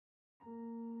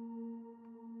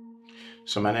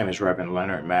So my name is Reverend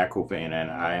Leonard McElveen, and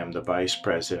I am the Vice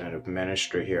President of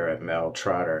Ministry here at Mel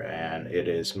Trotter, and it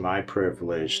is my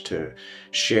privilege to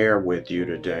share with you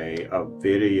today a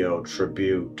video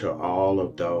tribute to all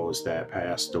of those that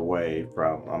passed away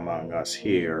from among us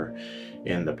here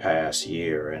in the past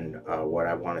year. And what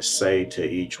I want to say to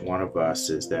each one of us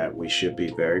is that we should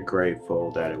be very grateful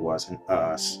that it wasn't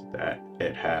us that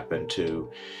it happened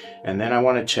to. And then I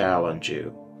want to challenge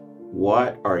you.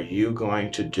 What are you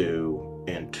going to do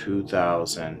in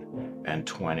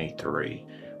 2023?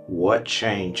 What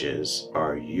changes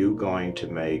are you going to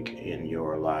make in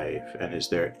your life? And is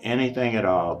there anything at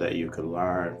all that you could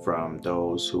learn from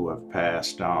those who have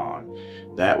passed on?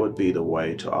 That would be the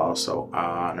way to also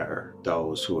honor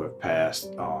those who have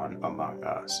passed on among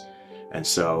us. And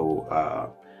so,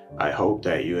 I hope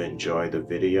that you enjoy the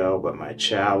video, but my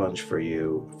challenge for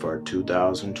you for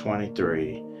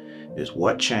 2023 is,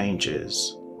 what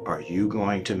changes are you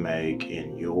going to make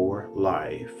in your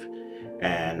life,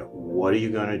 and what are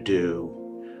you going to do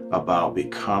about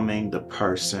becoming the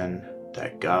person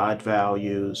that God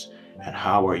values, and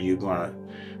how are you going to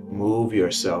move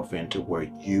yourself into where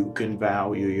you can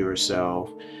value yourself?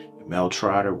 Mel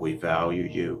Trotter, we value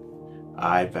you.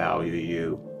 I value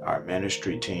you. Our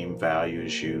ministry team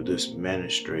values you. This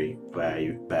ministry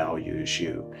values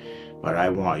you. But I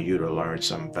want you to learn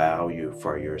some value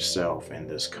for yourself in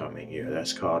this coming year.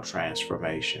 That's called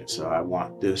transformation. So I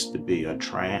want this to be a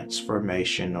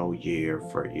transformational year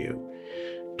for you.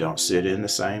 Don't sit in the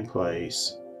same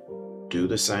place, do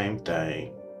the same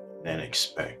thing, and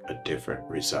expect a different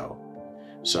result.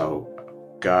 So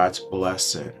God's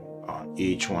blessing on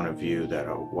each one of you that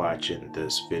are watching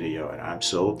this video. And I'm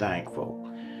so thankful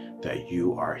that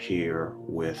you are here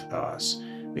with us,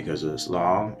 because as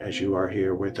long as you are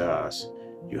here with us,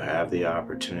 you have the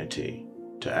opportunity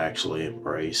to actually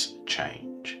embrace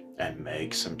change and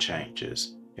make some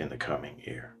changes in the coming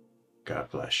year.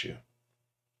 God bless you.